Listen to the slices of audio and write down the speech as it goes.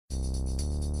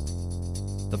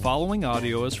The following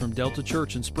audio is from Delta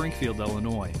Church in Springfield,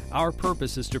 Illinois. Our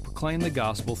purpose is to proclaim the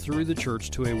gospel through the church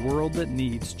to a world that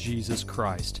needs Jesus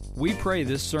Christ. We pray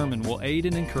this sermon will aid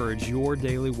and encourage your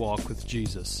daily walk with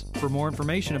Jesus. For more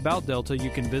information about Delta, you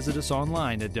can visit us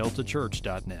online at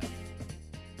deltachurch.net.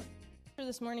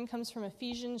 This morning comes from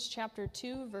Ephesians chapter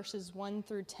 2, verses 1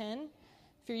 through 10.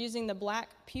 If you're using the Black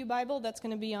Pew Bible, that's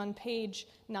going to be on page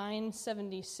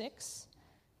 976.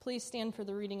 Please stand for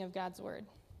the reading of God's Word.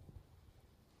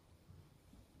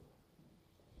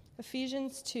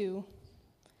 Ephesians 2,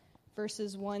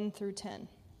 verses 1 through 10.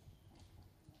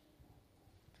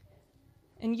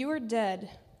 And you are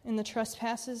dead in the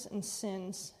trespasses and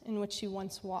sins in which you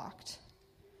once walked,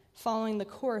 following the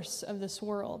course of this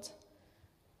world,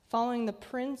 following the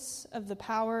prince of the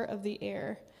power of the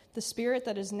air, the spirit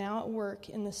that is now at work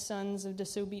in the sons of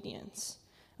disobedience,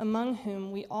 among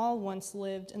whom we all once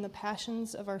lived in the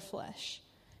passions of our flesh,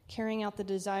 carrying out the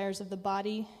desires of the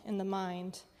body and the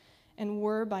mind, and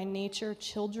were by nature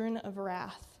children of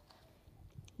wrath,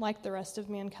 like the rest of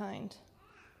mankind.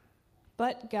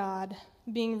 But God,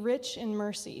 being rich in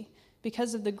mercy,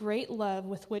 because of the great love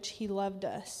with which he loved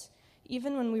us,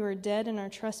 even when we were dead in our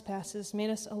trespasses,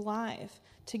 made us alive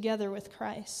together with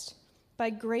Christ. By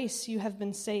grace you have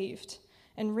been saved,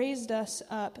 and raised us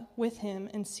up with him,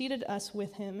 and seated us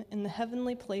with him in the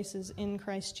heavenly places in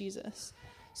Christ Jesus,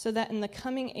 so that in the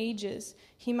coming ages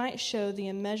he might show the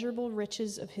immeasurable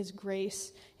riches of his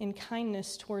grace in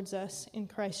kindness towards us in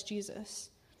Christ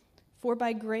Jesus. For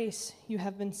by grace you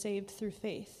have been saved through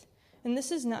faith. And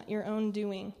this is not your own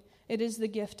doing. It is the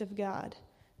gift of God,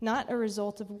 not a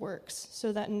result of works,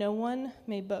 so that no one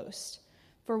may boast.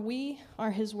 For we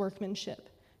are his workmanship,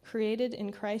 created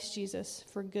in Christ Jesus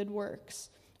for good works,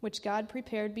 which God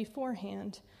prepared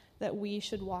beforehand that we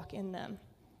should walk in them.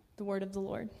 The word of the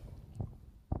Lord.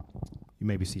 You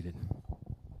may be seated.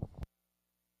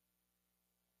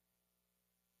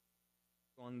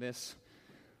 On this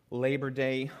Labor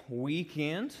Day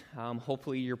weekend,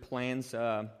 hopefully your plans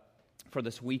for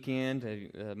this weekend,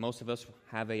 most of us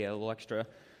have a little extra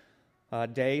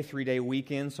day, 3-day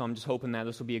weekend, so I'm just hoping that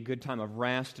this will be a good time of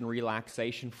rest and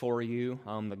relaxation for you.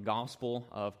 The gospel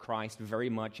of Christ very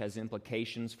much has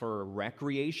implications for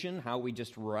recreation, how we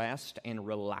just rest and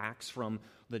relax from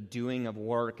the doing of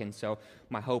work. And so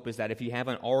my hope is that if you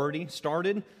haven't already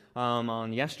started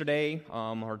on yesterday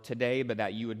or today, but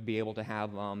that you would be able to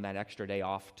have that extra day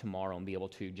off tomorrow and be able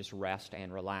to just rest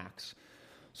and relax.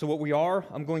 So what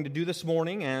I'm going to do this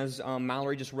morning, as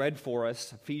Mallory just read for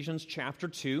us, Ephesians chapter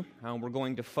 2, we're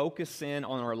going to focus in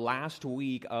on our last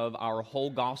week of our whole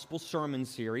gospel sermon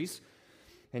series.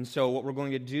 And so what we're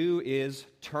going to do is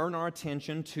turn our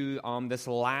attention to this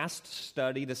last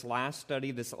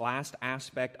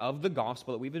aspect of the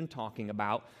gospel that we've been talking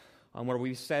about, where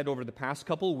we've said over the past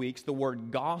couple of weeks, the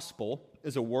word gospel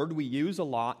is a word we use a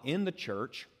lot in the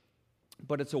church,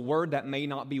 but it's a word that may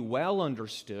not be well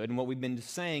understood. And what we've been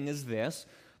saying is this: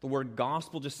 the word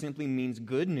gospel just simply means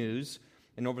good news.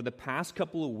 And over the past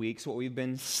couple of weeks, what we've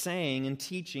been saying and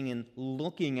teaching and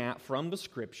looking at from the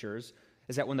scriptures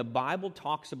is that when the Bible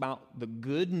talks about the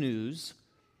good news,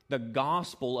 the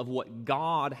gospel of what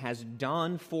God has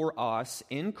done for us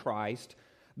in Christ,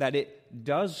 that it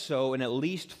does so in at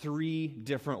least 3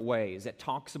 different ways. It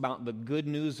talks about the good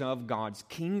news of God's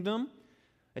kingdom,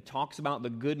 it talks about the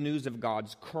good news of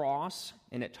God's cross,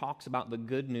 and it talks about the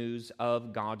good news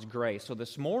of God's grace. So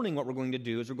this morning what we're going to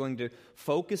do is we're going to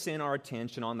focus in our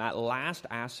attention on that last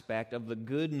aspect of the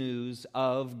good news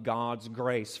of God's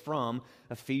grace from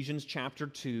Ephesians chapter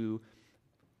 2,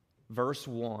 verse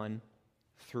 1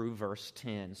 through verse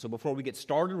 10. So before we get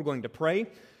started, we're going to pray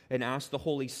and ask the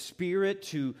Holy Spirit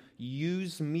to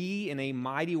use me in a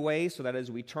mighty way so that as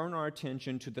we turn our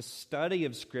attention to the study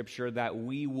of Scripture, that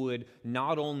we would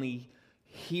not only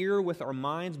hear with our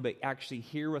minds, but actually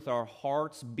hear with our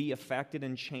hearts, be affected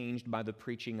and changed by the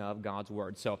preaching of God's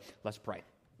Word. So let's pray.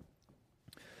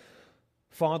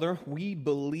 Father, we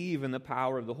believe in the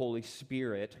power of the Holy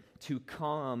Spirit to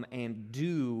come and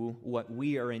do what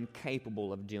we are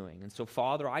incapable of doing. And so,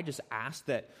 Father, I just ask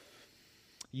that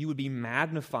you would be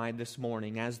magnified this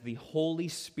morning as the Holy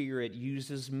Spirit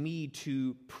uses me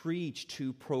to preach,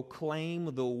 to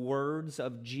proclaim the words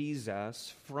of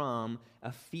Jesus from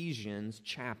Ephesians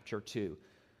chapter 2.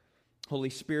 Holy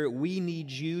Spirit, we need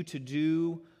you to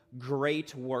do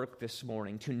great work this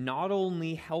morning, to not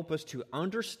only help us to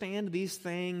understand these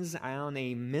things on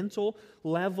a mental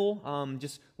level,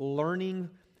 just learning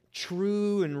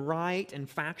true and right and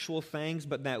factual things,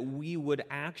 but that we would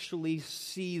actually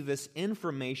see this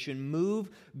information move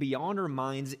beyond our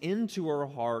minds into our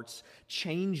hearts,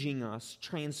 changing us,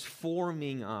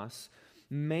 transforming us,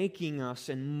 making us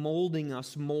and molding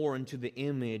us more into the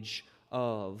image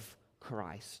of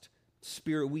Christ.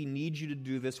 Spirit, we need you to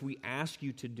do this. We ask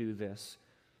you to do this.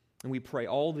 And we pray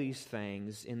all these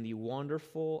things in the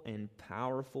wonderful and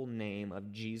powerful name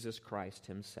of Jesus Christ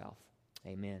himself.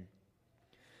 Amen.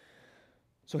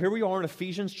 So here we are in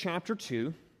Ephesians chapter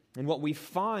 2, and what we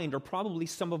find are probably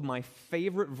some of my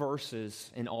favorite verses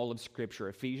in all of Scripture.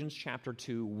 Ephesians chapter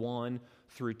 2, 1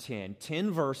 through 10.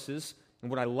 10 verses,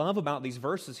 and what I love about these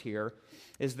verses here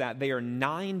is that they are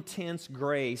 9/10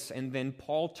 grace, and then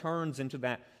Paul turns into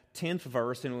that 10th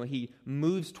verse, and he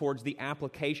moves towards the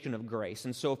application of grace.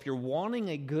 And so if you're wanting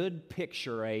a good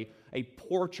picture, a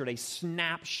portrait, a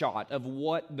snapshot of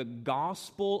what the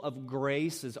gospel of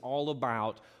grace is all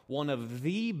about, one of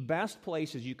the best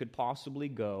places you could possibly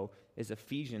go is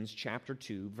Ephesians chapter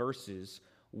 2, verses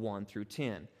 1 through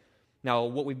 10. Now,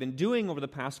 what we've been doing over the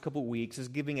past couple weeks is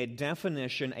giving a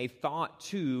definition, a thought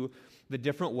to the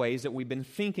different ways that we've been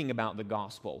thinking about the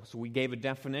gospel. So we gave a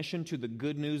definition to the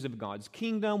good news of God's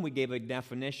kingdom. We gave a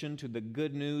definition to the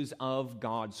good news of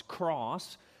God's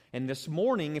cross. And this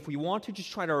morning, if we want to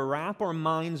just try to wrap our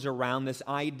minds around this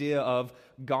idea of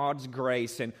God's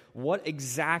grace and what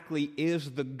exactly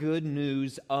is the good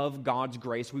news of God's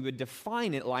grace, we would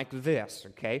define it like this,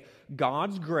 okay?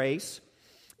 God's grace,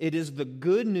 it is the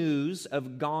good news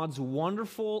of God's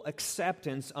wonderful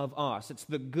acceptance of us. It's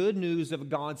the good news of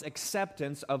God's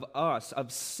acceptance of us,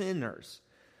 of sinners.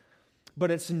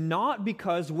 But it's not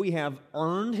because we have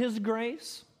earned His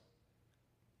grace,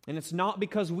 and it's not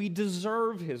because we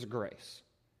deserve His grace.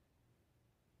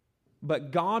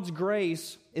 But God's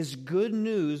grace is good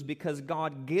news because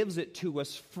God gives it to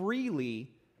us freely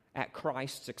at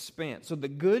Christ's expense. So the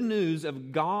good news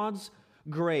of God's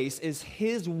grace is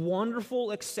His wonderful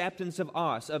acceptance of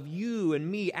us, of you and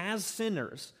me as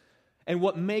sinners. And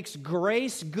what makes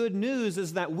grace good news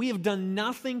is that we have done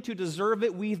nothing to deserve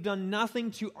it. We've done nothing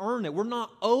to earn it. We're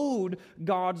not owed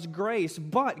God's grace,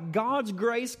 but God's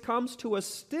grace comes to us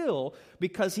still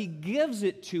because He gives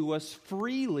it to us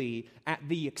freely at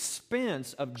the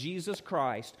expense of Jesus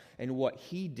Christ and what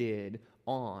He did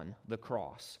on the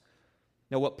cross.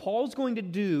 Now, what Paul's going to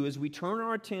do is we turn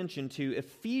our attention to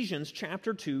Ephesians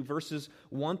chapter 2, verses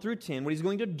 1 through 10. What he's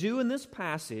going to do in this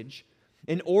passage,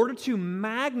 in order to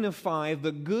magnify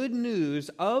the good news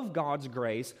of God's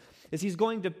grace, is he's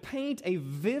going to paint a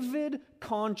vivid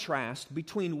contrast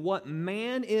between what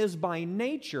man is by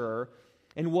nature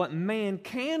and what man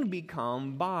can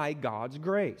become by God's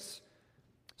grace.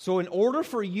 So in order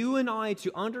for you and I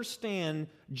to understand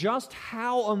just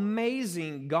how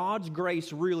amazing God's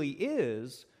grace really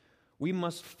is, we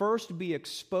must first be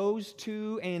exposed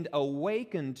to and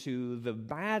awakened to the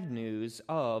bad news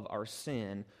of our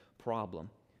sin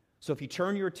problem. So if you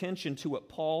turn your attention to what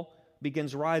Paul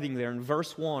begins writing there in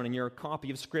verse 1 in your copy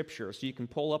of Scripture, so you can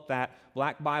pull up that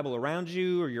black Bible around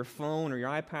you or your phone or your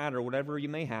iPad or whatever you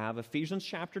may have, Ephesians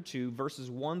chapter 2,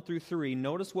 verses 1 through 3,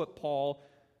 notice what Paul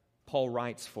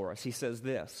writes for us. He says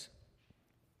this,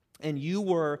 "And you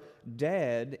were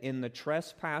dead in the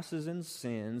trespasses and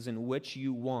sins in which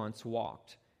you once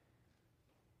walked,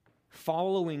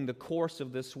 following the course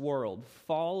of this world,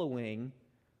 following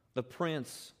the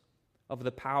prince of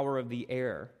the power of the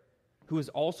air, who is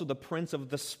also the prince of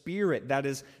the spirit that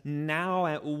is now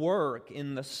at work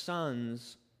in the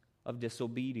sons of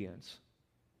disobedience,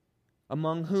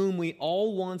 among whom we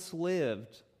all once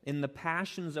lived in the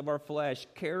passions of our flesh,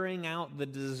 carrying out the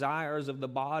desires of the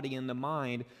body and the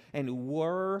mind, and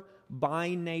were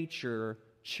by nature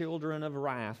children of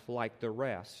wrath like the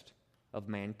rest of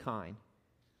mankind."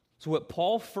 So what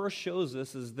Paul first shows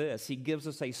us is this. He gives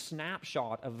us a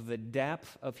snapshot of the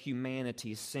depth of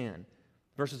humanity's sin.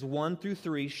 Verses 1 through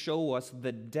 3 show us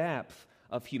the depth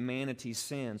of humanity's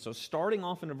sin. So starting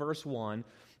off in verse 1,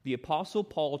 the Apostle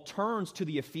Paul turns to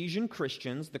the Ephesian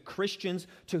Christians, the Christians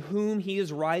to whom he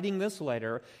is writing this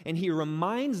letter, and he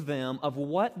reminds them of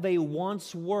what they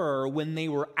once were when they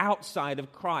were outside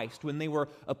of Christ, when they were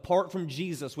apart from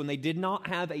Jesus, when they did not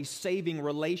have a saving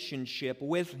relationship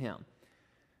with Him.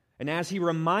 And as he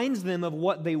reminds them of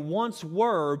what they once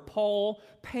were, Paul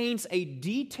paints a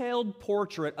detailed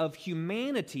portrait of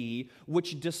humanity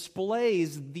which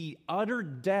displays the utter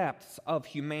depths of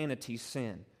humanity's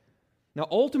sin. Now,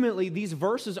 ultimately, these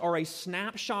verses are a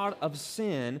snapshot of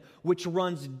sin which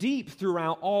runs deep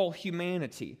throughout all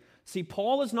humanity. See,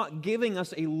 Paul is not giving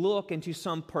us a look into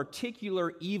some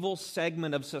particular evil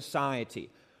segment of society.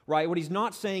 right? What he's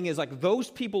not saying is like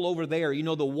those people over there,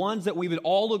 the ones that we would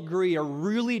all agree are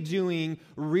really doing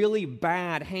really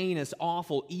bad, heinous,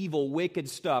 awful, evil, wicked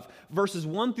stuff. Verses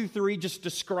 1 through 3 just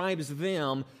describes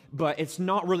them, but it's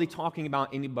not really talking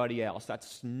about anybody else.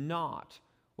 That's not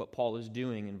what Paul is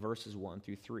doing in verses 1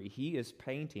 through 3. He is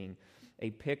painting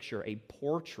a picture, a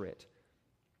portrait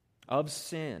of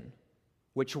sin,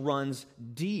 which runs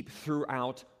deep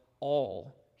throughout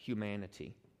all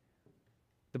humanity.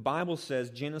 The Bible says,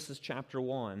 Genesis chapter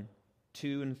 1,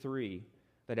 2, and 3,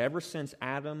 that ever since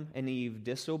Adam and Eve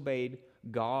disobeyed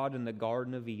God in the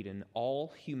Garden of Eden,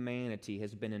 all humanity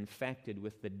has been infected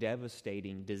with the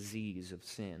devastating disease of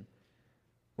sin.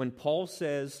 What Paul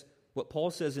says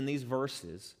in these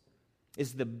verses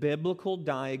is the biblical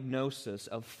diagnosis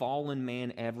of fallen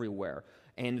man everywhere.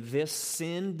 And this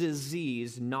sin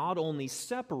disease not only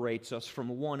separates us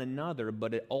from one another,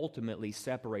 but it ultimately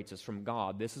separates us from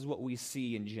God. This is what we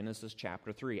see in Genesis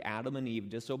chapter 3. Adam and Eve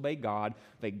disobey God.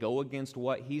 They go against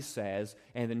what he says.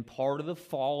 And then part of the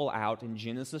fallout in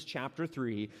Genesis chapter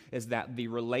 3 is that the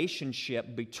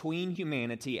relationship between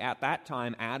humanity at that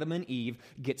time, Adam and Eve,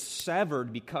 gets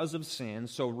severed because of sin.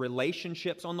 So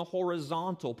relationships on the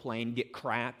horizontal plane get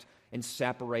cracked and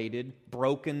separated.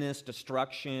 Brokenness,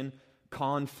 destruction,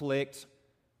 conflict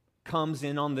comes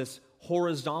in on this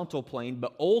horizontal plane,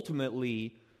 but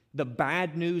ultimately the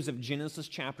bad news of Genesis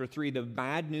chapter 3, the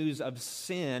bad news of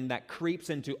sin that creeps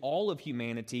into all of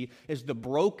humanity is the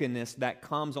brokenness that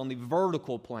comes on the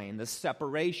vertical plane, the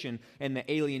separation and the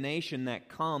alienation that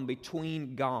come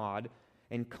between God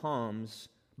and comes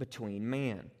between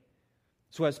man.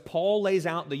 So as Paul lays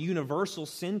out the universal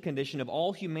sin condition of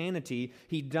all humanity,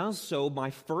 he does so by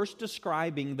first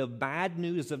describing the bad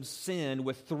news of sin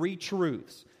with three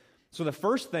truths. So the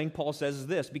first thing Paul says is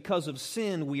this: because of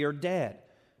sin we are dead.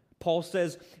 Paul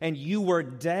says, and you were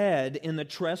dead in the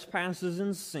trespasses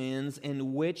and sins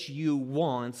in which you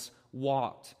once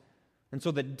walked. And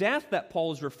so the death that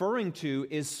Paul is referring to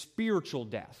is spiritual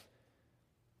death.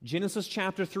 Genesis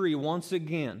chapter 3, once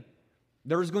again,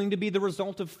 there's going to be the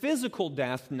result of physical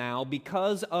death now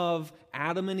because of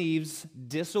Adam and Eve's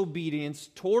disobedience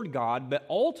toward God, but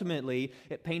ultimately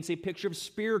it paints a picture of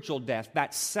spiritual death.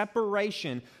 That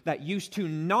separation that used to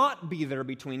not be there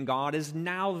between God is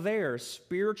now there.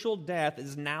 Spiritual death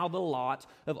is now the lot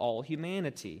of all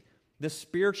humanity. The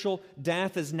spiritual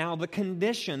death is now the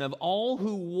condition of all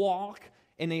who walk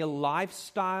in a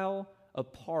lifestyle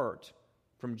apart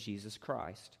from Jesus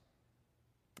Christ.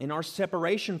 In our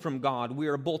separation from God, we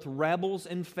are both rebels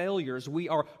and failures. We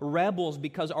are rebels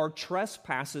because our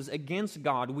trespasses against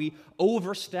God, we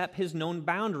overstep His known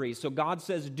boundaries. So God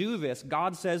says, do this.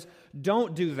 God says,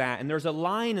 don't do that. And there's a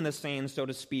line in the sand, so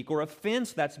to speak, or a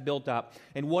fence that's built up.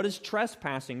 And what is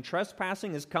trespassing?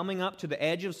 Trespassing is coming up to the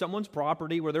edge of someone's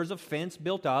property where there's a fence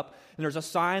built up, and there's a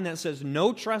sign that says,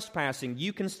 no trespassing.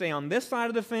 You can stay on this side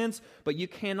of the fence, but you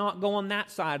cannot go on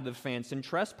that side of the fence. And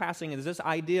trespassing is this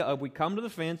idea of we come to the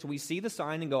fence, we see the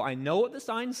sign and go, I know what the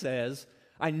sign says.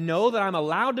 I know that I'm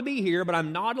allowed to be here, but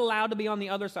I'm not allowed to be on the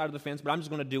other side of the fence, but I'm just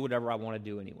going to do whatever I want to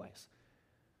do anyways.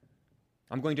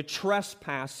 I'm going to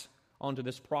trespass onto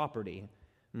this property.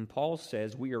 And Paul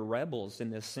says we are rebels in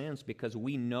this sense because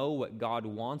we know what God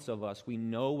wants of us. We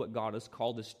know what God has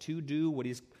called us to do, what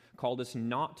He's called us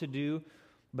not to do.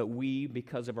 But we,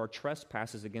 because of our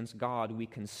trespasses against God, we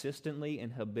consistently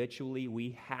and habitually,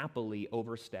 we happily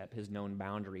overstep His known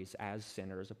boundaries as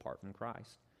sinners apart from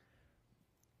Christ.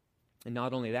 And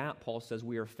not only that, Paul says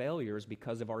we are failures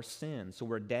because of our sin. So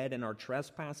we're dead in our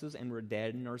trespasses and we're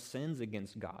dead in our sins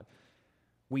against God.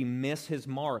 We miss His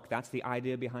mark. That's the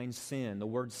idea behind sin. The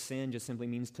word sin just simply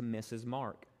means to miss His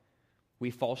mark.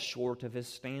 We fall short of His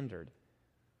standard.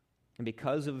 And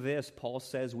because of this, Paul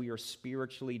says we are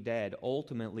spiritually dead.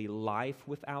 Ultimately, life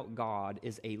without God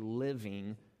is a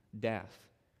living death.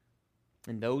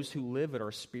 And those who live it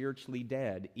are spiritually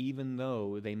dead, even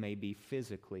though they may be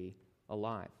physically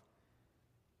alive.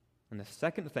 And the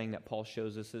second thing that Paul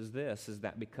shows us is this, is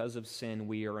that because of sin,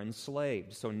 we are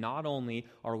enslaved. So not only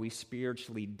are we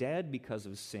spiritually dead because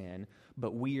of sin,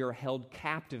 but we are held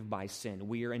captive by sin.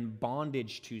 We are in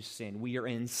bondage to sin. We are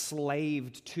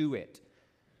enslaved to it.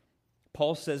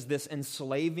 Paul says this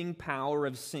enslaving power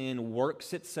of sin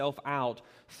works itself out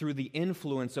through the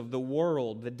influence of the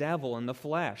world, the devil, and the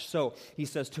flesh. So he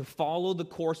says to follow the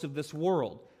course of this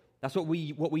world. That's what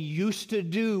we used to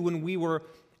do when we were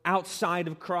outside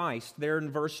of Christ. There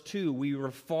in verse 2, we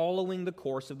were following the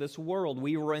course of this world.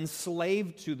 We were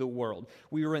enslaved to the world.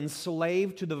 We were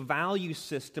enslaved to the value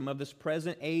system of this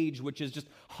present age, which is just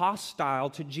hostile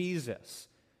to Jesus.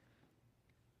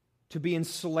 To be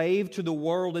enslaved to the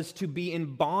world is to be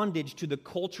in bondage to the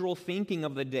cultural thinking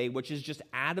of the day, which is just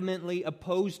adamantly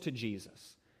opposed to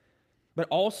Jesus. But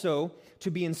also,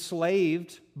 to be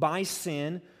enslaved by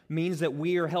sin means that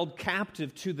we are held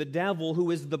captive to the devil,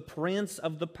 who is the prince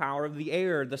of the power of the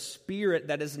air, the spirit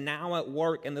that is now at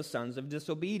work in the sons of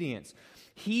disobedience.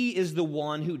 He is the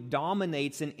one who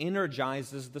dominates and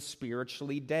energizes the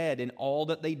spiritually dead in all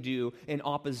that they do in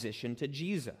opposition to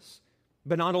Jesus.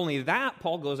 But not only that,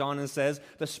 Paul goes on and says,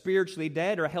 the spiritually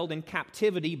dead are held in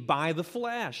captivity by the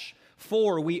flesh.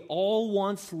 For we all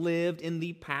once lived in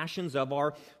the passions of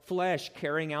our flesh,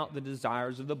 carrying out the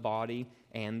desires of the body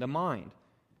and the mind.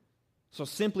 So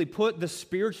simply put, the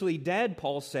spiritually dead,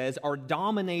 Paul says, are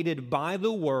dominated by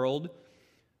the world.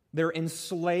 They're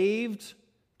enslaved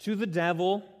to the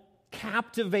devil,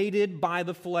 captivated by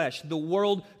the flesh. The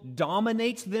world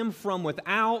dominates them from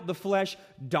without, the flesh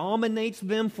dominates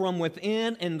them from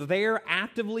within, and there,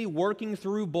 actively working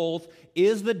through both,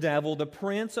 is the devil, the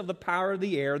prince of the power of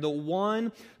the air, the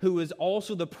one who is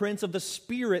also the prince of the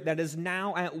spirit that is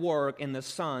now at work in the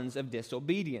sons of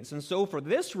disobedience. And so for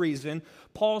this reason,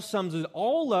 Paul sums it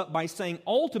all up by saying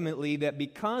ultimately that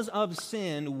because of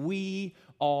sin, we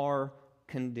are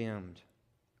condemned.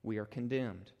 We are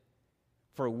condemned.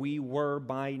 For we were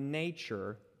by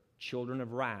nature children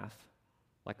of wrath,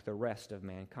 like the rest of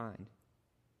mankind.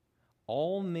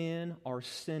 All men are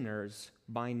sinners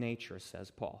by nature,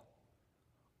 says Paul.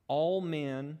 All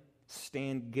men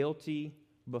stand guilty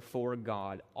before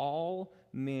God. All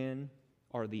men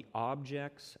are the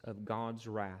objects of God's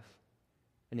wrath.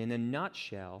 And in a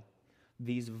nutshell,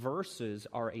 these verses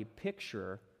are a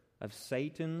picture of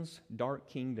Satan's dark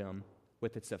kingdom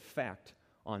with its effect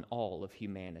on all of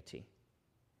humanity.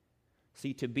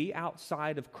 See, to be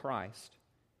outside of Christ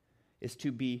is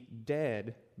to be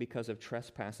dead because of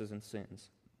trespasses and sins.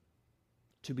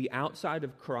 To be outside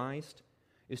of Christ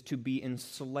is to be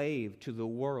enslaved to the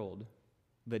world,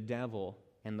 the devil,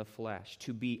 and the flesh.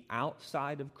 To be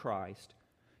outside of Christ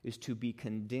is to be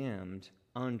condemned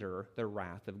under the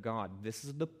wrath of God. This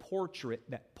is the portrait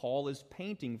that Paul is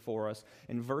painting for us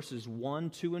in verses 1,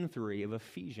 2, and 3 of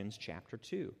Ephesians chapter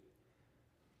 2.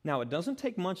 Now, it doesn't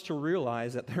take much to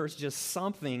realize that there's just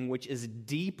something which is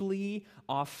deeply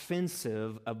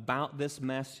offensive about this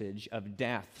message of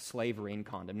death, slavery, and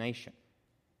condemnation.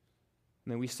 I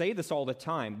mean, we say this all the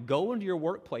time. Go into your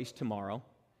workplace tomorrow,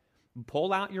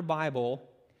 pull out your Bible,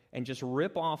 and just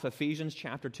rip off Ephesians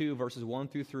chapter 2, verses 1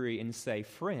 through 3, and say,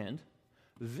 friend,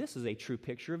 this is a true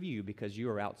picture of you because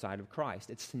you are outside of Christ.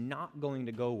 It's not going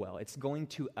to go well. It's going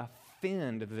to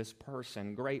offend this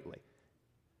person greatly.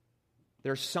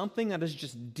 There's something that is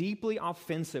just deeply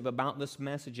offensive about this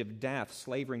message of death,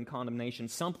 slavery, and condemnation,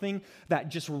 something that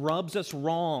just rubs us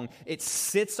wrong. It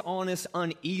sits on us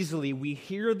uneasily. We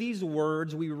hear these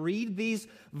words, we read these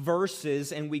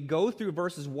verses, and we go through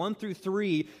verses 1 through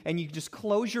 3, and you just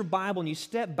close your Bible and you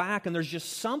step back, and there's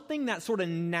just something that sort of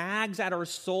nags at our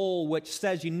soul, which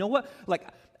says, you know what, like,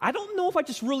 I don't know if I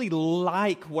just really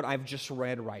like what I've just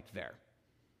read right there.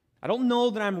 I don't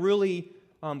know that I'm really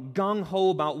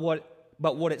gung-ho about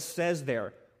what it says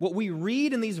there. What we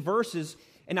read in these verses,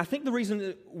 and I think the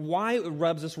reason why it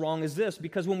rubs us wrong is this,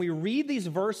 because when we read these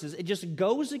verses, it just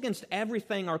goes against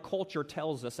everything our culture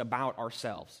tells us about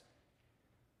ourselves.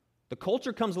 The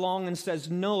culture comes along and says,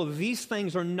 no, these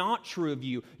things are not true of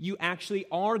you. You actually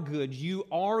are good. You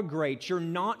are great. You're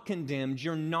not condemned.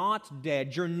 You're not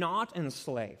dead. You're not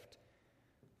enslaved.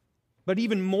 But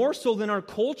even more so than our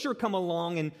culture come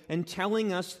along and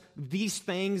telling us these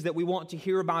things that we want to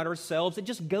hear about ourselves, it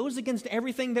just goes against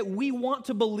everything that we want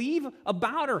to believe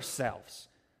about ourselves.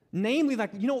 Namely,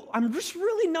 like, I'm just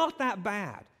really not that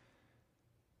bad.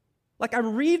 Like, I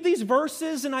read these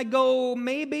verses and I go,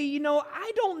 maybe,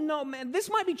 I don't know, man, this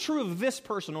might be true of this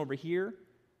person over here.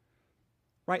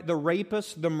 Right? The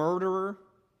rapist, the murderer,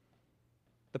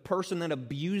 the person that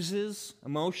abuses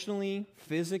emotionally,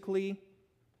 physically,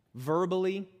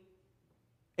 verbally.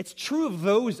 It's true of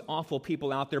those awful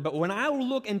people out there, but when I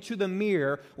look into the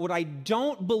mirror, what I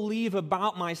don't believe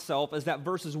about myself is that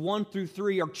verses 1 through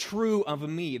 3 are true of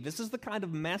me. This is the kind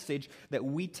of message that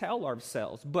we tell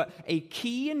ourselves. But a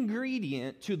key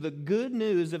ingredient to the good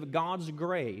news of God's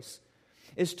grace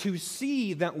is to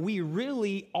see that we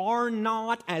really are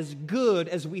not as good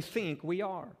as we think we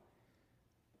are.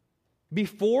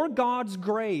 Before God's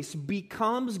grace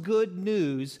becomes good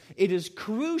news, it is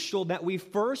crucial that we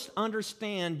first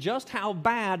understand just how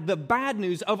bad the bad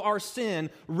news of our sin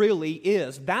really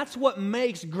is. That's what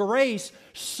makes grace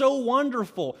so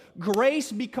wonderful.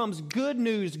 Grace becomes good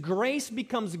news. Grace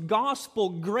becomes gospel.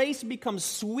 Grace becomes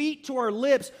sweet to our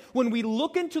lips when we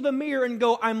look into the mirror and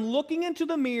go, I'm looking into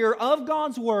the mirror of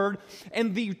God's Word,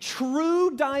 and the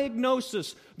true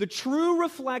diagnosis, the true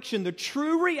reflection, the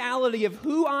true reality of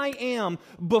who I am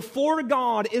before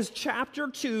God is chapter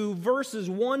 2, verses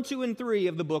 1, 2, and 3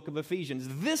 of the book of Ephesians.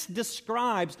 This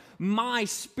describes my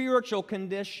spiritual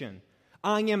condition.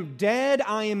 I am dead,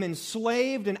 I am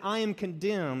enslaved, and I am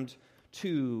condemned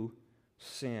to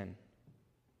sin.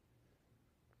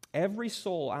 Every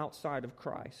soul outside of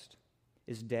Christ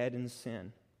is dead in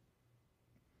sin.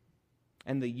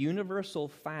 And the universal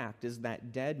fact is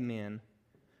that dead men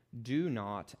do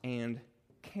not and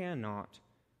cannot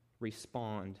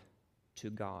respond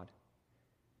to God.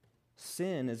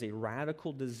 Sin is a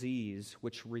radical disease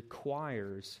which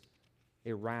requires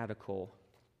a radical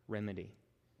remedy.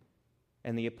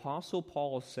 And the Apostle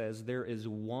Paul says there is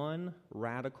one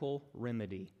radical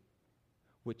remedy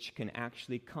which can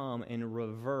actually come and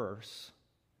reverse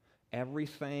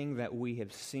everything that we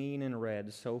have seen and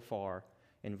read so far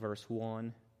in verse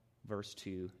 1, verse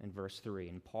 2, and verse 3.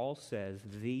 And Paul says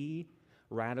the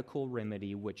radical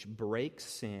remedy which breaks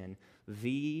sin,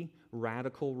 the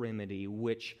radical remedy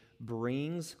which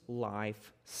brings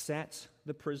life, sets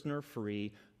the prisoner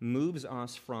free, moves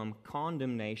us from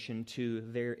condemnation to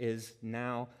there is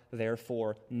now,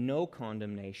 therefore, no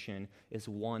condemnation, is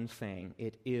one thing.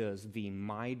 It is the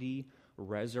mighty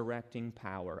resurrecting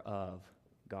power of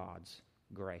God's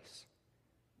grace.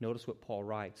 Notice what Paul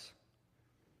writes,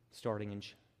 starting in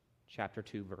chapter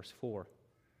 2, verse 4.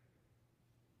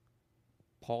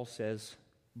 Paul says,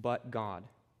 but God.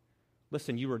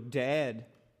 Listen, you were dead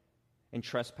in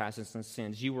trespasses and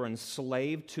sins. You were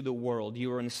enslaved to the world. You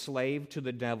were enslaved to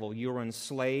the devil. You were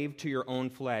enslaved to your own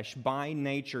flesh. By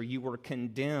nature, you were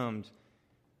condemned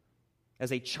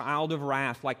as a child of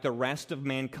wrath like the rest of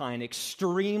mankind.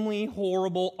 Extremely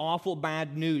horrible, awful,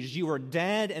 bad news. You were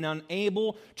dead and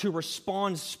unable to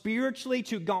respond spiritually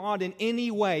to God in any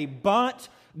way, but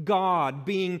God,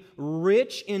 being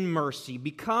rich in mercy,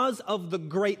 because of the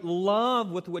great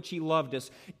love with which He loved us,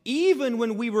 even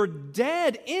when we were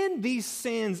dead in these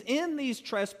sins, in these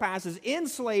trespasses,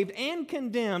 enslaved and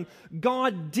condemned,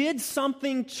 God did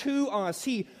something to us.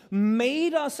 He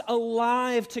made us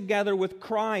alive together with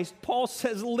Christ. Paul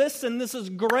says, listen, this is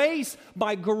grace.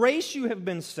 By grace you have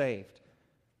been saved.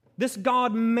 This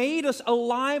God made us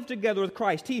alive together with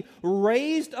Christ. He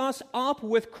raised us up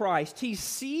with Christ. He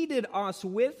seated us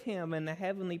with Him in the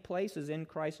heavenly places in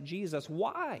Christ Jesus.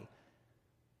 Why?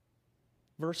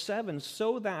 Verse 7,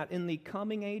 so that in the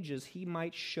coming ages He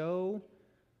might show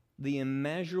the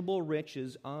immeasurable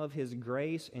riches of His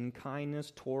grace and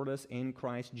kindness toward us in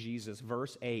Christ Jesus.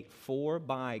 Verse 8, for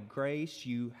by grace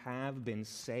you have been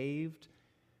saved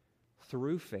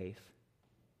through faith.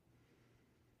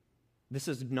 This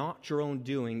is not your own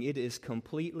doing. It is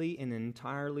completely and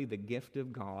entirely the gift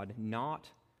of God, not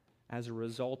as a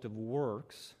result of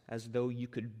works, as though you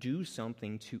could do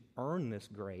something to earn this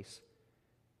grace,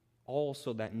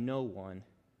 also that no one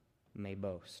may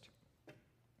boast.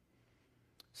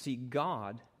 See,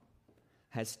 God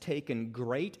has taken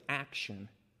great action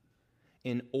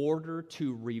in order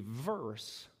to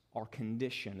reverse our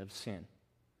condition of sin.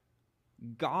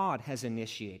 God has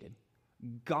initiated.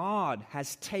 God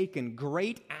has taken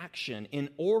great action in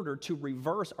order to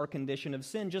reverse our condition of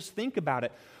sin. Just think about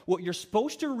it. What you're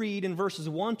supposed to read in verses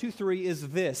 1, 2, 3 is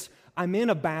this: I'm in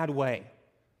a bad way.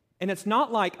 And it's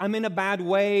not like I'm in a bad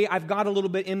way, I've got a little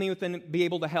bit in me within be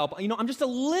able to help. I'm just a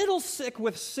little sick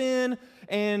with sin,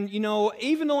 and,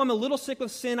 even though I'm a little sick with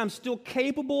sin, I'm still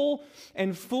capable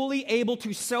and fully able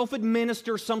to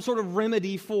self-administer some sort of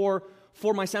remedy for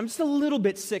my sin. I'm just a little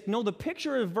bit sick. No, the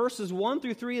picture of verses 1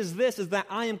 through 3 is this, is that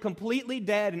I am completely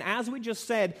dead. And as we just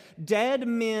said, dead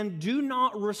men do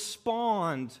not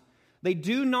respond. They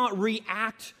do not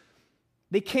react.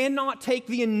 They cannot take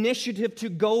the initiative to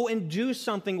go and do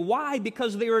something. Why?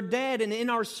 Because they are dead. And in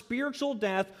our spiritual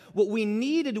death, what we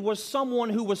needed was someone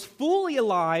who was fully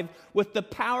alive with the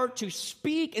power to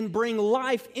speak and bring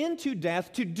life into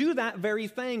death, to do that very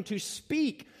thing, to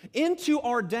speak into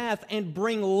our death and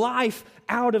bring life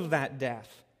out of that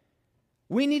death.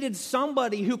 We needed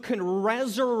somebody who can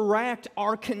resurrect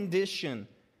our condition,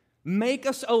 make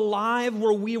us alive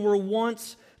where we were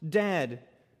once dead.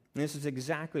 And this is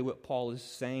exactly what Paul is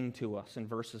saying to us in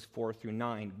verses 4 through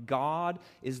 9. God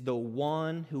is the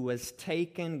one who has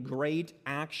taken great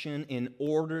action in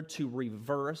order to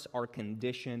reverse our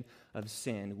condition of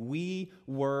sin. We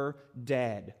were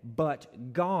dead,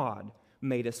 but God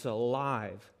made us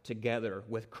alive together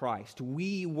with Christ.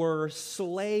 We were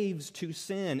slaves to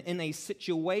sin in a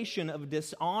situation of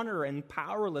dishonor and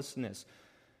powerlessness,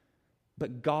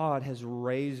 but God has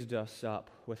raised us up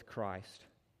with Christ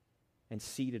and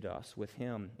seated us with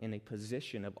Him in a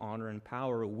position of honor and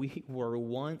power. We were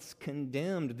once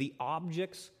condemned, the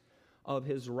objects of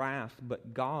His wrath,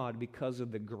 but God, because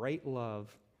of the great love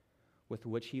with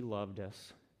which He loved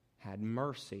us, had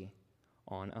mercy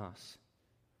on us.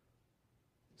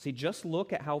 See, just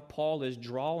look at how Paul is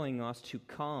drawing us to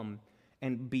come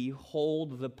and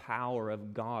behold the power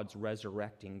of God's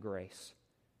resurrecting grace.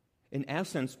 In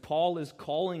essence, Paul is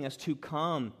calling us to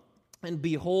come and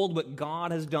behold what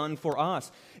God has done for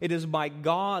us. It is by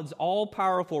God's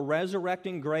all-powerful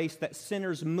resurrecting grace that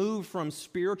sinners move from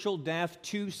spiritual death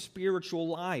to spiritual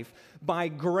life. By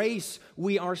grace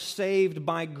we are saved.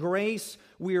 By grace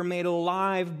we are made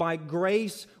alive. By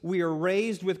grace we are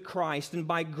raised with Christ. And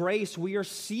by grace we are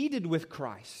seated with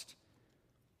Christ.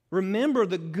 Remember,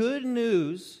 the good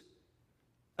news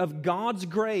of God's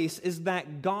grace is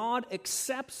that God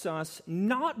accepts us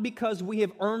not because we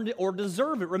have earned it or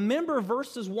deserve it. Remember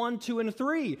verses 1, 2, and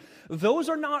 3. Those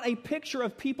are not a picture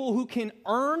of people who can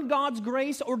earn God's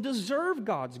grace or deserve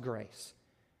God's grace.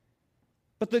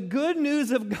 But the good news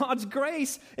of God's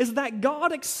grace is that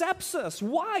God accepts us.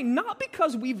 Why? Not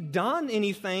because we've done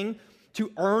anything to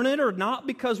earn it or not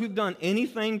because we've done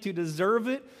anything to deserve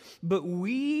it, but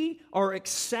we are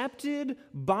accepted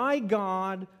by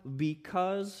God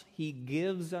because He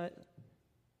gives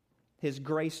His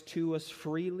grace to us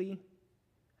freely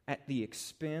at the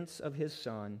expense of His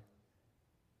Son,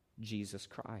 Jesus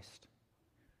Christ.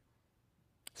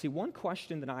 See, one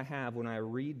question that I have when I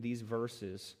read these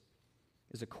verses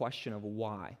is a question of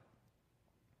why.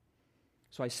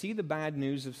 So I see the bad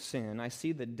news of sin. I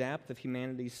see the depth of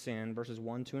humanity's sin, verses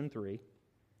 1, 2, and 3.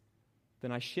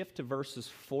 Then I shift to verses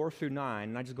 4 through 9,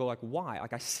 and I just go like, why?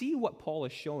 Like, I see what Paul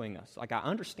is showing us. Like, I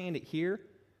understand it here,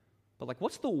 but like,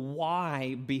 what's the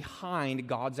why behind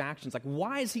God's actions? Like,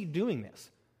 why is He doing this?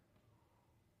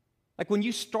 Like, when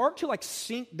you start to like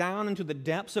sink down into the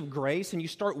depths of grace and you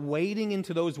start wading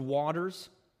into those waters,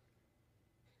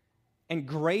 and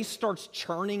grace starts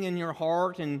churning in your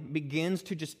heart and begins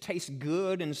to just taste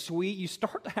good and sweet, you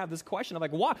start to have this question of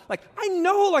like, why? Like, I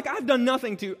know like I've done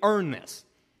nothing to earn this.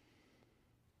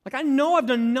 Like, I know I've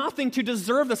done nothing to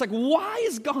deserve this. Like, why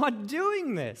is God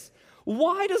doing this?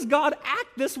 Why does God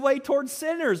act this way towards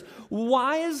sinners?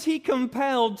 Why is He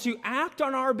compelled to act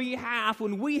on our behalf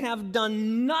when we have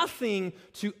done nothing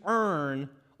to earn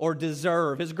or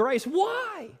deserve His grace?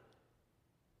 Why?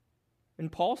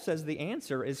 And Paul says the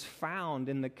answer is found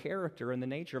in the character and the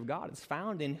nature of God. It's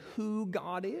found in who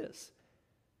God is.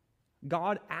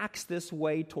 God acts this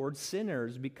way towards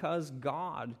sinners because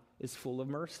God is full of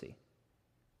mercy.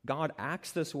 God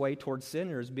acts this way towards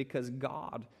sinners because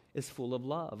God is full of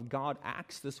love. God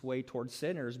acts this way towards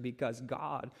sinners because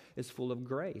God is full of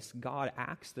grace. God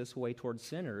acts this way towards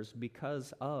sinners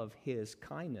because of His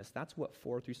kindness. That's what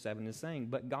 4 through 7 is saying.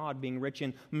 But God, being rich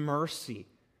in mercy,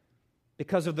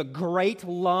 because of the great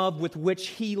love with which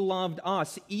He loved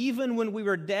us, even when we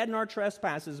were dead in our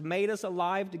trespasses, made us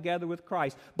alive together with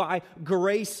Christ. By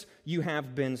grace you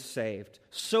have been saved,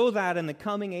 so that in the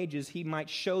coming ages He might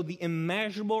show the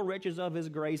immeasurable riches of His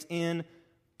grace in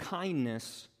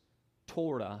kindness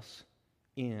toward us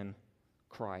in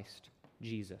Christ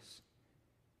Jesus.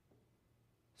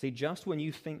 See, just when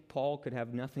you think Paul could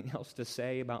have nothing else to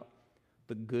say about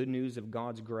the good news of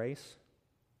God's grace,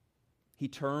 he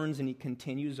turns and he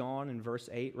continues on in verse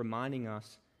 8, reminding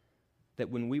us that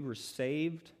when we were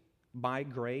saved by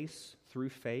grace through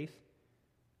faith,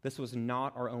 this was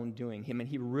not our own doing.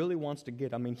 He really wants to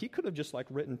he could have just like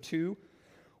written 2,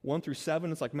 1 through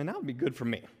 7. It's like, man, that would be good for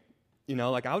me. You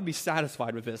know, like I would be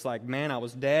satisfied with this. Like, man, I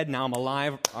was dead, now I'm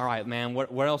alive. All right, man,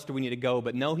 where else do we need to go?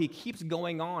 But no, he keeps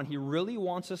going on. He really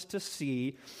wants us to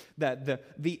see that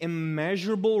the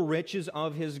immeasurable riches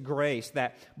of His grace,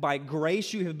 that by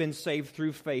grace you have been saved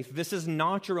through faith. This is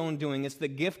not your own doing. It's the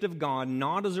gift of God,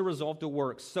 not as a result of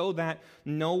works, so that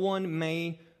no one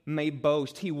may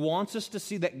boast. He wants us to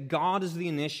see that God is the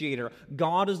initiator.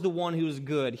 God is the one who is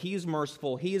good. He is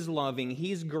merciful. He is loving.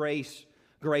 He is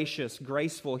gracious,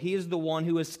 graceful. He is the one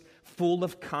who is full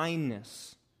of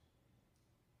kindness.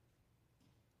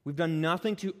 We've done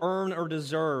nothing to earn or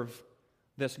deserve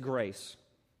this grace.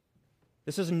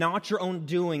 This is not your own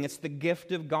doing. It's the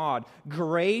gift of God.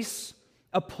 Grace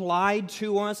applied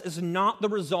to us is not the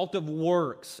result of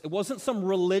works. It wasn't some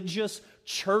religious,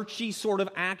 churchy sort of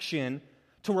action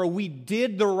to where we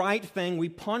did the right thing, we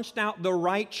punched out the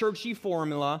right churchy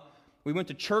formula, we went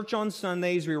to church on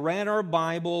Sundays, we read our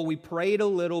Bible, we prayed a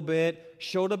little bit,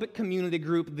 showed up at community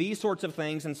group, these sorts of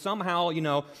things, and somehow,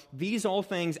 these all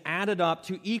things added up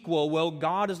to equal, well,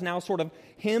 God is now sort of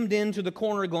hemmed into the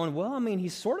corner going, well,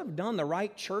 he's sort of done the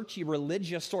right churchy,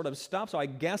 religious sort of stuff, so I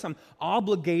guess I'm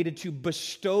obligated to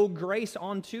bestow grace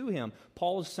onto him.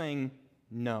 Paul is saying,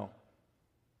 no.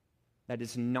 That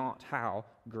is not how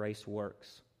grace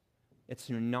works. It's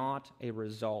not a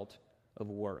result of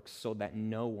works, so that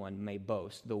no one may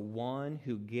boast. The one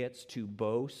who gets to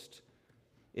boast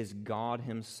is God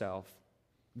himself.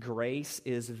 Grace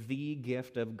is the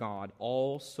gift of God,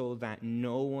 all so that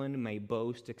no one may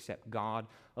boast except God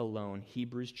alone.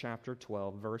 Hebrews chapter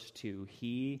 12, verse 2,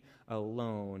 he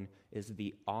alone is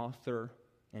the author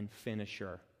and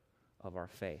finisher of our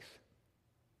faith.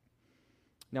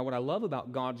 Now, what I love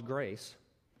about God's grace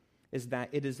is that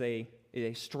it is a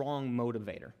strong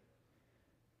motivator.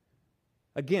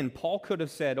 Again, Paul could have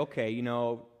said, okay,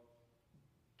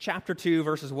 chapter 2,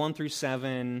 verses 1 through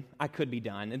 7, I could be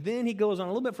done. And then he goes on a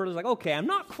little bit further, he's like, okay, I'm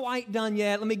not quite done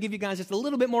yet. Let me give you guys just a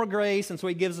little bit more grace. And so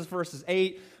he gives us verses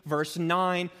 8, verse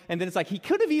 9. And then it's like he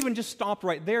could have even just stopped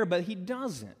right there, but he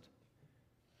doesn't.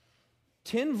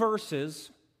 10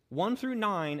 verses, 1 through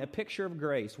 9, a picture of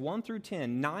grace. 1 through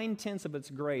 10, 9/10 of its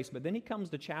grace. But then he comes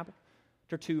to chapter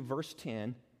 2, verse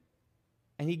 10,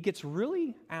 and he gets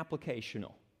really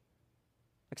applicational.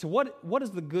 So what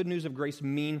does the good news of grace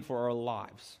mean for our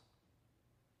lives?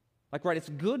 It's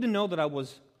good to know that I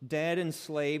was dead,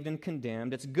 enslaved, and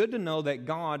condemned. It's good to know that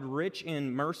God, rich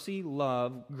in mercy,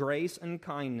 love, grace, and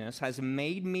kindness, has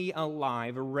made me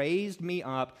alive, raised me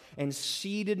up, and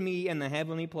seated me in the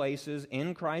heavenly places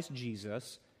in Christ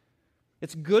Jesus.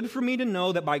 It's good for me to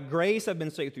know that by grace I've been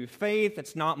saved through faith.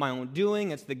 It's not my own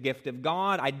doing. It's the gift of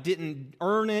God. I didn't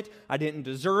earn it. I didn't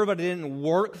deserve it. I didn't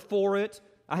work for it.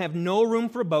 I have no room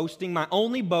for boasting. My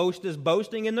only boast is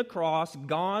boasting in the cross,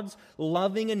 God's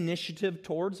loving initiative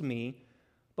towards me.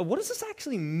 But what does this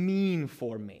actually mean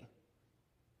for me?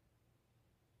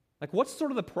 What's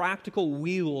sort of the practical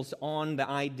wheels on the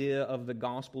idea of the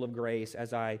gospel of grace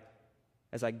as I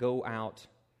go out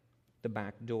the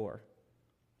back door?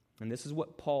 And this is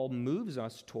what Paul moves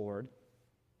us toward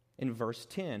in verse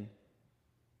 10.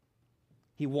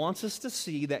 He wants us to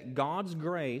see that God's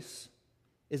grace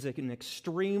is an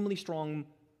extremely strong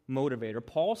motivator.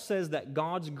 Paul says that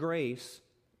God's grace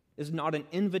is not an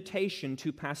invitation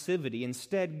to passivity.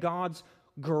 Instead, God's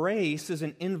grace is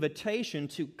an invitation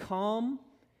to come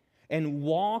and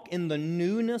walk in the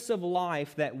newness of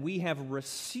life that we have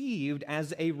received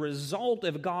as a result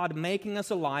of God making us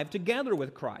alive together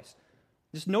with Christ.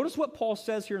 Just notice what Paul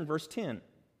says here in verse 10.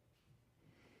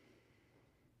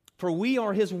 For we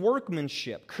are his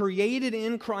workmanship, created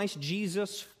in Christ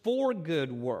Jesus for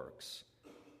good works,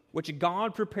 which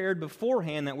God prepared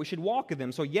beforehand that we should walk in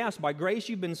them. So yes, by grace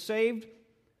you've been saved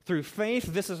through faith.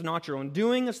 This is not your own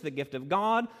doing, it's the gift of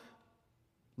God.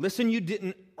 Listen, you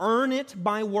didn't earn it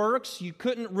by works. You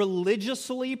couldn't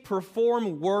religiously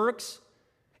perform works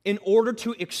in order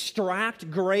to extract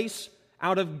grace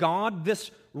out of God. This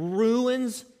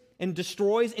ruins and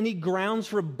destroys any grounds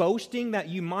for boasting that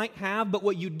you might have. But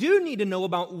what you do need to know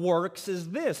about works is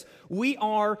this. We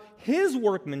are his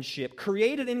workmanship,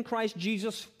 created in Christ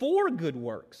Jesus for good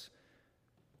works,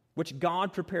 which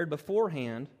God prepared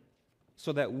beforehand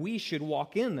so that we should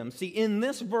walk in them. See, in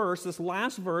this verse, this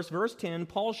last verse, verse 10,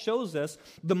 Paul shows us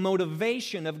the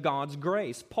motivation of God's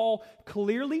grace. Paul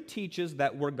clearly teaches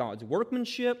that we're God's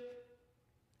workmanship,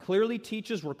 clearly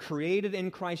teaches we're created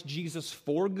in Christ Jesus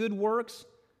for good works.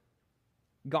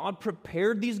 God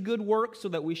prepared these good works so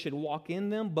that we should walk in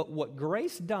them. But what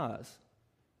grace does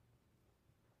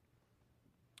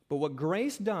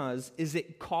is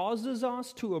it causes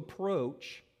us to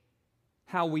approach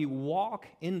how we walk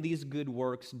in these good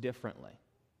works differently.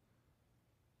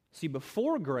 See,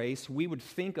 before grace, we would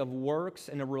think of works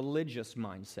in a religious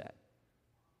mindset.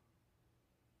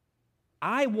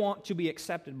 I want to be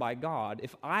accepted by God.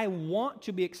 If I want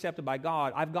to be accepted by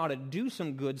God, I've got to do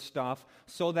some good stuff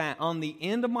so that on the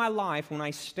end of my life, when I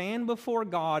stand before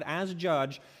God as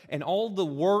judge and all the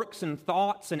works and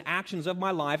thoughts and actions of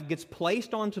my life gets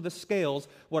placed onto the scales,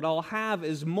 what I'll have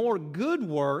is more good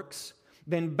works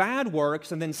than bad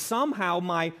works, and then somehow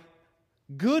my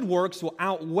good works will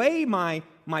outweigh my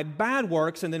bad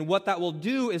works, and then what that will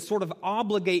do is sort of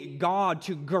obligate God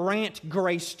to grant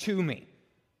grace to me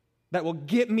that will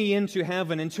get me into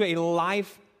heaven, into a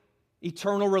life,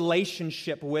 eternal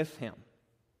relationship with him.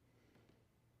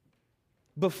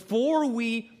 before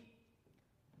we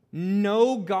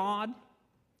know God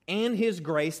and His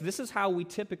grace, this is how we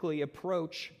typically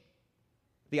approach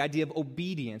the idea of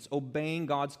obedience, obeying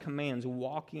God's commands,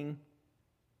 walking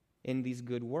in these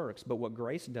good works. But what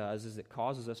grace does is it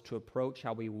causes us to approach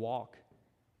how we walk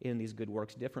in these good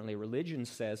works differently. Religion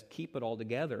says, keep it all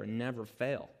together and never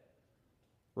fail.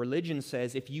 Religion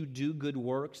says, if you do good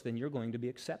works, then you're going to be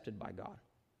accepted by God.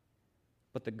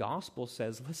 But the gospel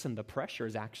says, listen, the pressure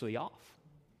is actually off.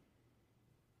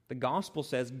 The gospel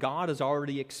says God has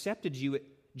already accepted you at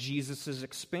Jesus'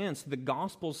 expense. The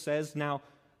gospel says now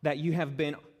that you have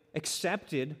been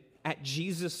accepted at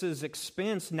Jesus'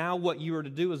 expense. Now what you are to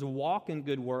do is walk in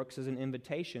good works as an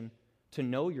invitation to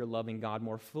know you're loving God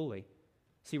more fully.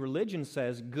 See, religion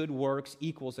says good works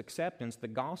equals acceptance. The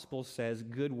gospel says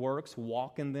good works,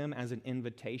 walk in them as an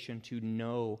invitation to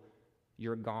know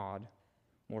your God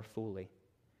more fully.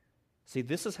 See,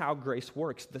 this is how grace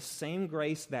works. The same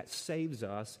grace that saves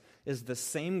us is the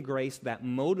same grace that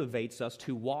motivates us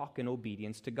to walk in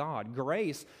obedience to God.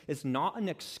 Grace is not an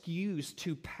excuse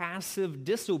to passive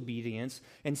disobedience.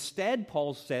 Instead,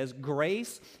 Paul says,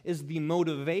 grace is the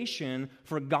motivation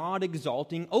for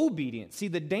God-exalting obedience. See,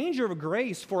 the danger of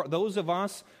grace for those of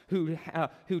us who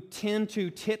tend to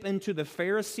tip into the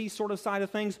Pharisee sort of side of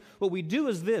things, what we do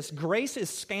is this. Grace is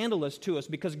scandalous to us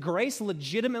because grace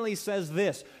legitimately says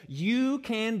this: you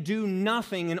can do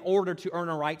nothing in order to earn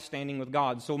a right standing with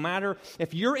God. So no matter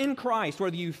if you're in Christ,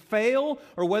 whether you fail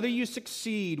or whether you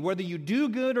succeed, whether you do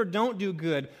good or don't do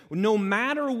good, no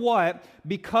matter what,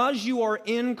 because you are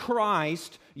in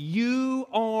Christ, you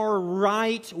are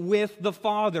right with the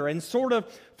Father. And sort of,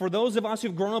 for those of us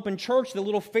who've grown up in church, the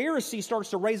little Pharisee starts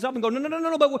to raise up and go,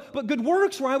 no, but good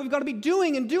works, right? We've got to be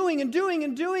doing and doing and doing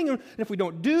and doing. And if we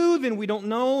don't do, then we don't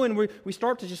know. And we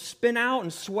start to just spin out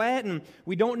and sweat, and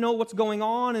we don't know what's going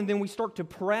on. And then we start to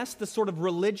press the sort of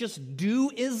religious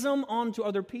doism onto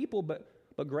other people. But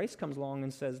grace comes along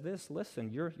and says this: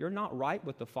 listen, you're not right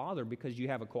with the Father because you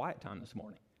have a quiet time this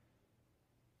morning.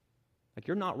 Like,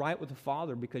 you're not right with the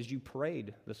Father because you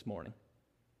prayed this morning.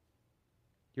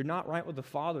 You're not right with the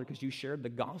Father because you shared the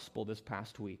gospel this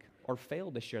past week or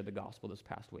failed to share the gospel this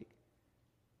past week.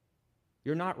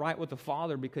 You're not right with the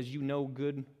Father because you know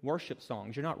good worship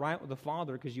songs. You're not right with the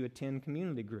Father because you attend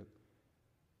community group.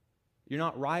 You're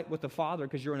not right with the Father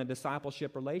because you're in a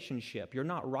discipleship relationship. You're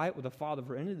not right with the Father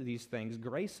for any of these things.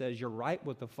 Grace says you're right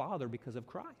with the Father because of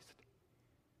Christ.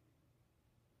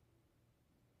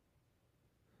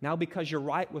 Now, because you're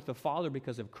right with the Father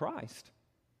because of Christ,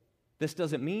 this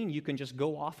doesn't mean you can just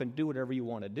go off and do whatever you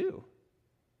want to do.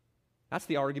 That's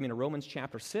the argument of Romans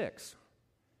chapter 6.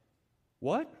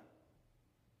 What?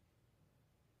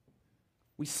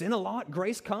 We sin a lot,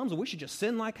 grace comes, and we should just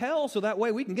sin like hell so that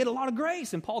way we can get a lot of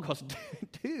grace. And Paul goes,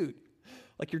 dude,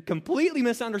 like, you're completely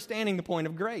misunderstanding the point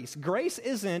of grace. Grace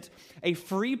isn't a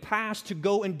free pass to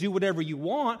go and do whatever you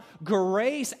want.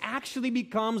 Grace actually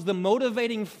becomes the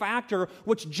motivating factor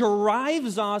which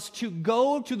drives us to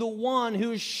go to the one who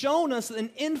has shown us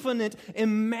an infinite,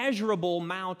 immeasurable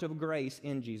amount of grace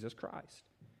in Jesus Christ.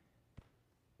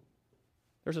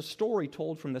 There's a story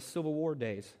told from the Civil War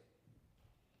days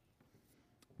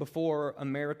before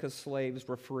America's slaves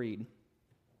were freed.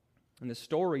 And the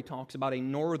story talks about a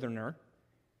northerner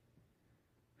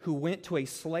who went to a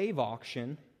slave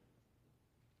auction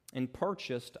and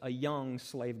purchased a young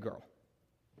slave girl.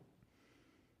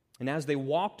 And as they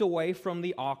walked away from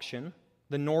the auction,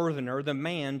 the northerner, the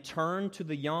man, turned to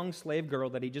the young slave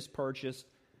girl that he just purchased,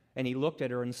 and he looked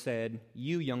at her and said,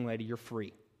 "You, young lady, you're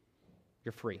free.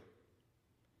 You're free."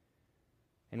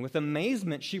 And with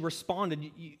amazement, she responded,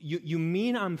 You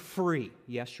mean I'm free?"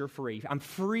 "Yes, you're free. I'm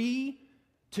free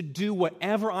to do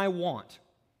whatever I want."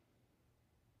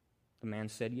 The man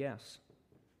said yes.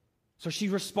 So she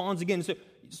responds again.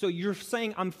 So you're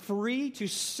saying I'm free to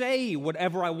say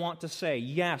whatever I want to say?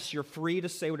 "Yes, you're free to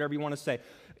say whatever you want to say."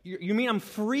 "You mean I'm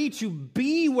free to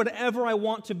be whatever I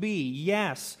want to be?"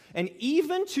 "Yes. And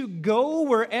even to go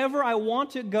wherever I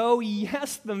want to go?"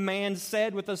 "Yes," the man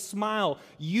said with a smile.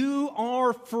 "You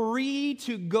are free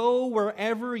to go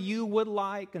wherever you would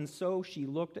like." And so she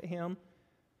looked at him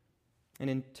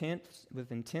and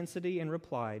with intensity and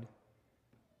replied,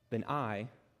 "Then I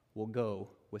will go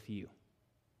with you."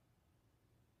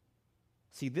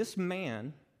 See, this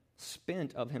man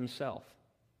spent of himself.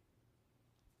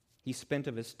 He spent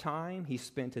of his time, he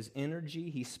spent his energy,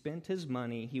 he spent his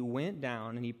money. He went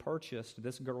down and he purchased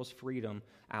this girl's freedom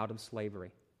out of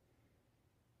slavery.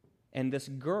 And this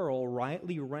girl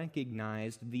rightly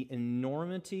recognized the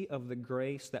enormity of the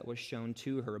grace that was shown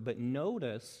to her. But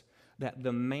notice that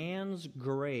the man's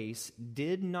grace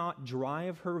did not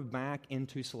drive her back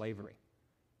into slavery.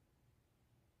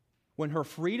 When her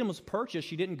freedom was purchased,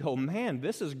 she didn't go, man,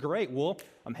 this is great. Well,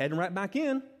 I'm heading right back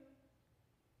in.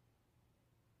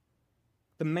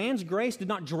 The man's grace did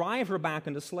not drive her back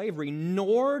into slavery,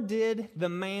 nor did the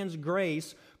man's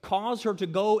grace cause her to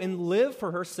go and live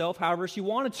for herself however she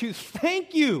wanted to.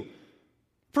 Thank you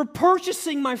for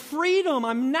purchasing my freedom.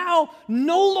 I'm now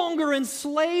no longer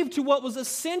enslaved to what was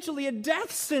essentially a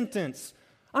death sentence.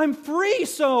 I'm free,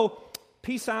 so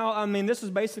peace out. I mean, this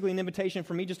is basically an invitation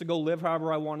for me just to go live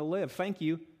however I want to live. Thank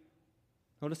you.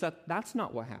 Notice that that's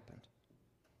not what happened.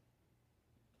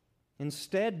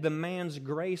 Instead, the man's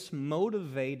grace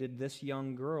motivated this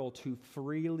young girl to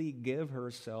freely give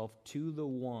herself to the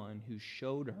one who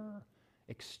showed her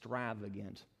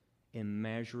extravagant,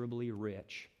 immeasurably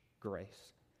rich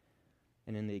grace.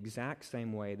 And in the exact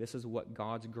same way, this is what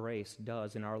God's grace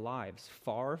does in our lives.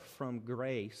 Far from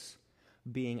grace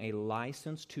being a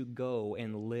license to go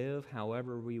and live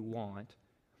however we want,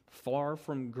 far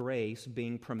from grace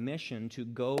being permission to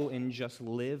go and just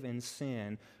live in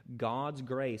sin, God's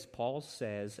grace, Paul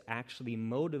says, actually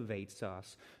motivates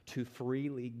us to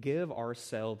freely give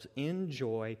ourselves in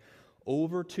joy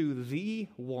over to the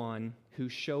one who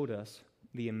showed us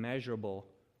the immeasurable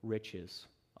riches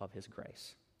of his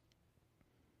grace.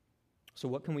 So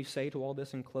what can we say to all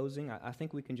this in closing? I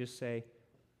think we can just say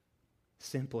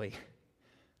simply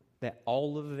that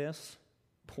all of this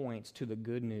points to the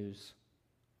good news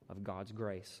of God's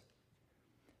grace.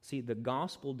 See, the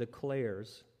gospel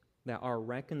declares that our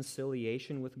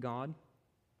reconciliation with God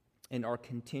and our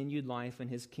continued life in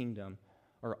his kingdom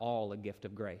are all a gift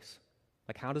of grace.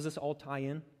 Like, how does this all tie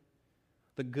in?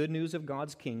 The good news of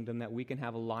God's kingdom, that we can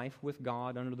have a life with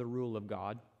God under the rule of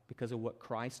God because of what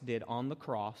Christ did on the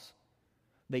cross.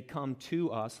 They come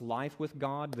to us. Life with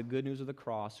God, the good news of the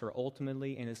cross, are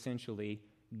ultimately and essentially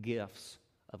gifts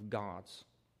of God's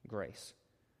grace.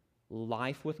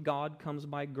 Life with God comes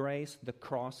by grace. The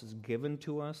cross is given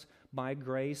to us by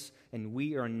grace, and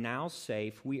we are now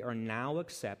safe, we are now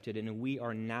accepted, and we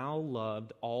are now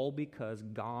loved, all because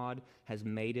God has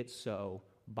made it so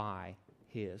by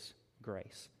his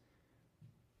grace.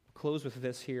 Close with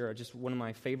this here, just one of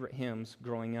my favorite hymns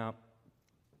growing up.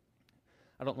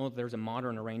 I don't know if there's a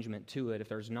modern arrangement to it. If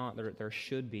there's not, there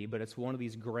should be, but it's one of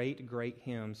these great, great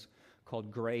hymns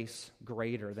called Grace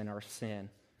Greater Than Our Sin.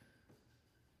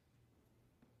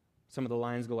 Some of the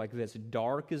lines go like this: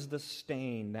 dark is the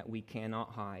stain that we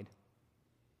cannot hide.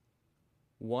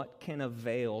 What can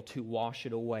avail to wash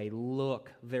it away?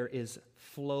 Look, there is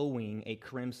flowing a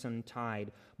crimson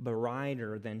tide,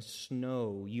 brighter than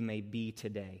snow you may be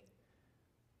today.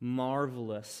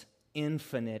 Marvelous,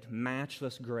 infinite,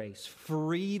 matchless grace,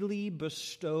 freely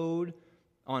bestowed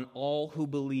on all who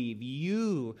believe.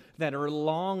 You that are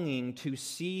longing to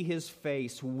see his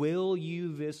face, will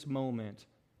you this moment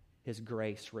his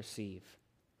grace receive?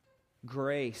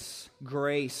 Grace,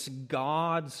 grace,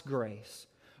 God's grace.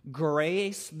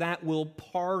 Grace that will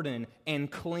pardon and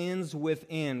cleanse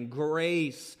within.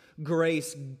 Grace,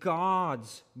 grace,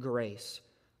 God's grace.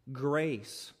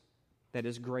 Grace that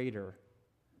is greater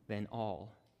than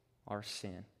all our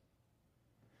sin.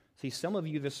 See, some of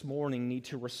you this morning need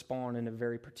to respond in a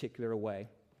very particular way.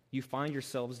 You find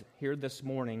yourselves here this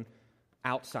morning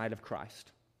outside of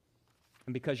Christ.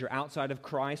 And because you're outside of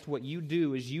Christ, what you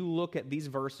do is you look at these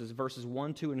verses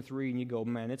 1, 2, and 3, and you go,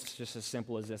 man, it's just as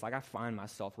simple as this. Like, I find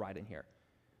myself right in here.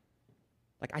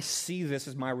 Like, I see this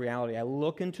as my reality. I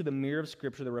look into the mirror of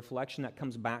Scripture. The reflection that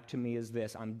comes back to me is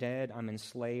this: I'm dead, I'm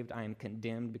enslaved, I am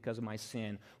condemned because of my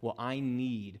sin. What I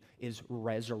need is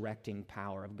resurrecting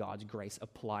power of God's grace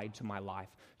applied to my life.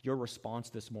 Your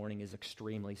response this morning is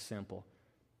extremely simple.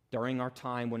 During our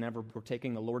time, whenever we're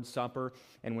taking the Lord's Supper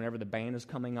and whenever the band is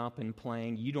coming up and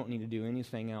playing, you don't need to do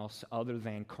anything else other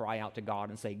than cry out to God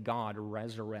and say, God,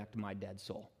 resurrect my dead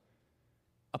soul.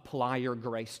 Apply your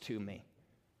grace to me.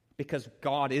 Because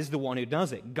God is the one who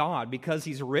does it. God, because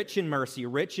he's rich in mercy,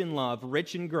 rich in love,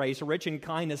 rich in grace, rich in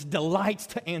kindness, delights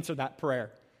to answer that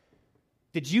prayer.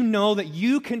 Did you know that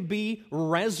you can be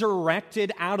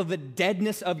resurrected out of the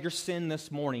deadness of your sin this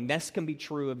morning? This can be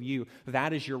true of you.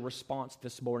 That is your response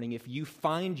this morning. If you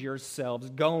find yourselves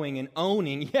going and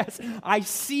owning, yes, I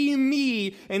see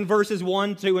me in verses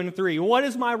 1, 2, and 3. What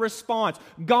is my response?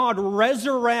 God,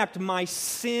 resurrect my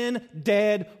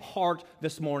sin-dead heart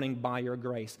this morning by your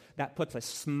grace. That puts a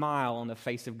smile on the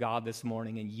face of God this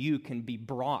morning, and you can be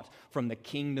brought from the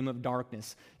kingdom of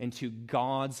darkness into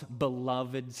God's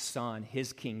beloved Son, his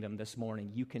kingdom this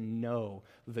morning. You can know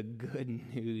the good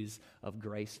news of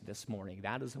grace this morning.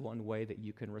 That is one way that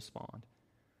you can respond.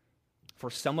 For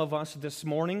some of us this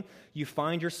morning, you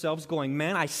find yourselves going,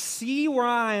 man, I see where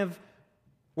I've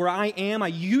where I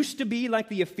used to be like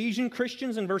the Ephesian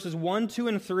Christians in verses 1, 2,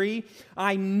 and 3.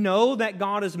 I know that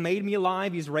God has made me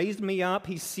alive. He's raised me up.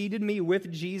 He's seated me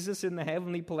with Jesus in the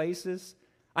heavenly places.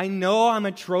 I know I'm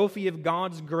a trophy of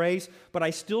God's grace, but I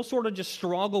still sort of just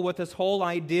struggle with this whole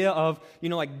idea of,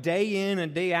 like day in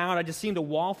and day out, I just seem to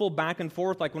waffle back and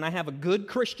forth. Like when I have a good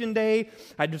Christian day,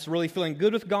 I'm just really feeling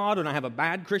good with God, and I have a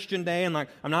bad Christian day, and like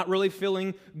I'm not really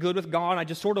feeling good with God. I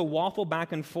just sort of waffle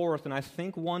back and forth, and I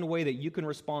think one way that you can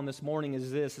respond this morning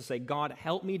is this, to say, God,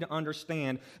 help me to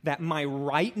understand that my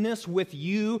rightness with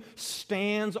you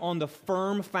stands on the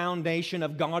firm foundation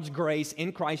of God's grace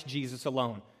in Christ Jesus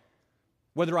alone.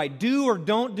 Whether I do or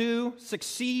don't do,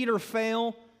 succeed or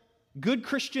fail, good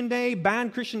Christian day,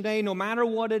 bad Christian day, no matter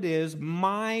what it is,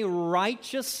 my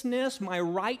righteousness, my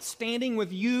right standing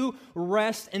with you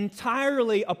rests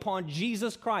entirely upon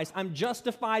Jesus Christ. I'm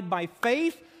justified by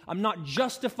faith. I'm not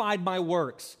justified by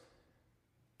works.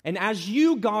 And as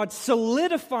you, God,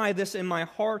 solidify this in my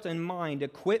heart and mind,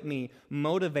 equip me,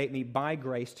 motivate me by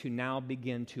grace to now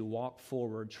begin to walk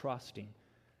forward, trusting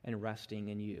and resting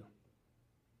in you.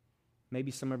 Maybe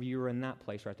some of you are in that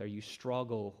place right there. You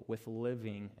struggle with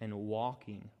living and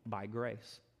walking by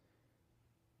grace.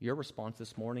 Your response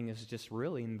this morning is just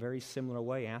really in a very similar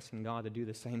way asking God to do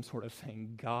the same sort of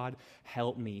thing. God,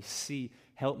 help me see,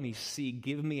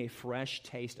 give me a fresh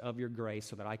taste of your grace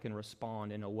so that I can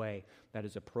respond in a way that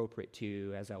is appropriate to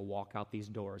you as I walk out these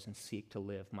doors and seek to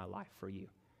live my life for you.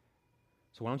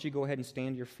 So why don't you go ahead and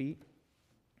stand to your feet,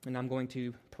 and I'm going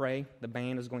to pray. The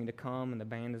band is going to come, and the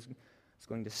band is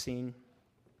going to sing.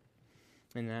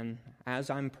 And then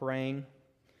as I'm praying,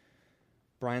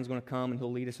 Brian's going to come and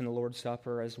he'll lead us in the Lord's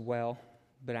Supper as well.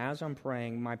 But as I'm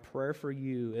praying, my prayer for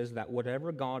you is that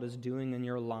whatever God is doing in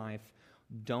your life,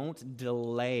 don't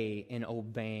delay in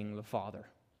obeying the Father.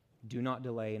 Do not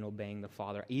delay in obeying the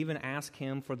Father. Even ask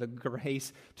Him for the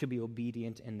grace to be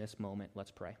obedient in this moment.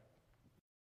 Let's pray.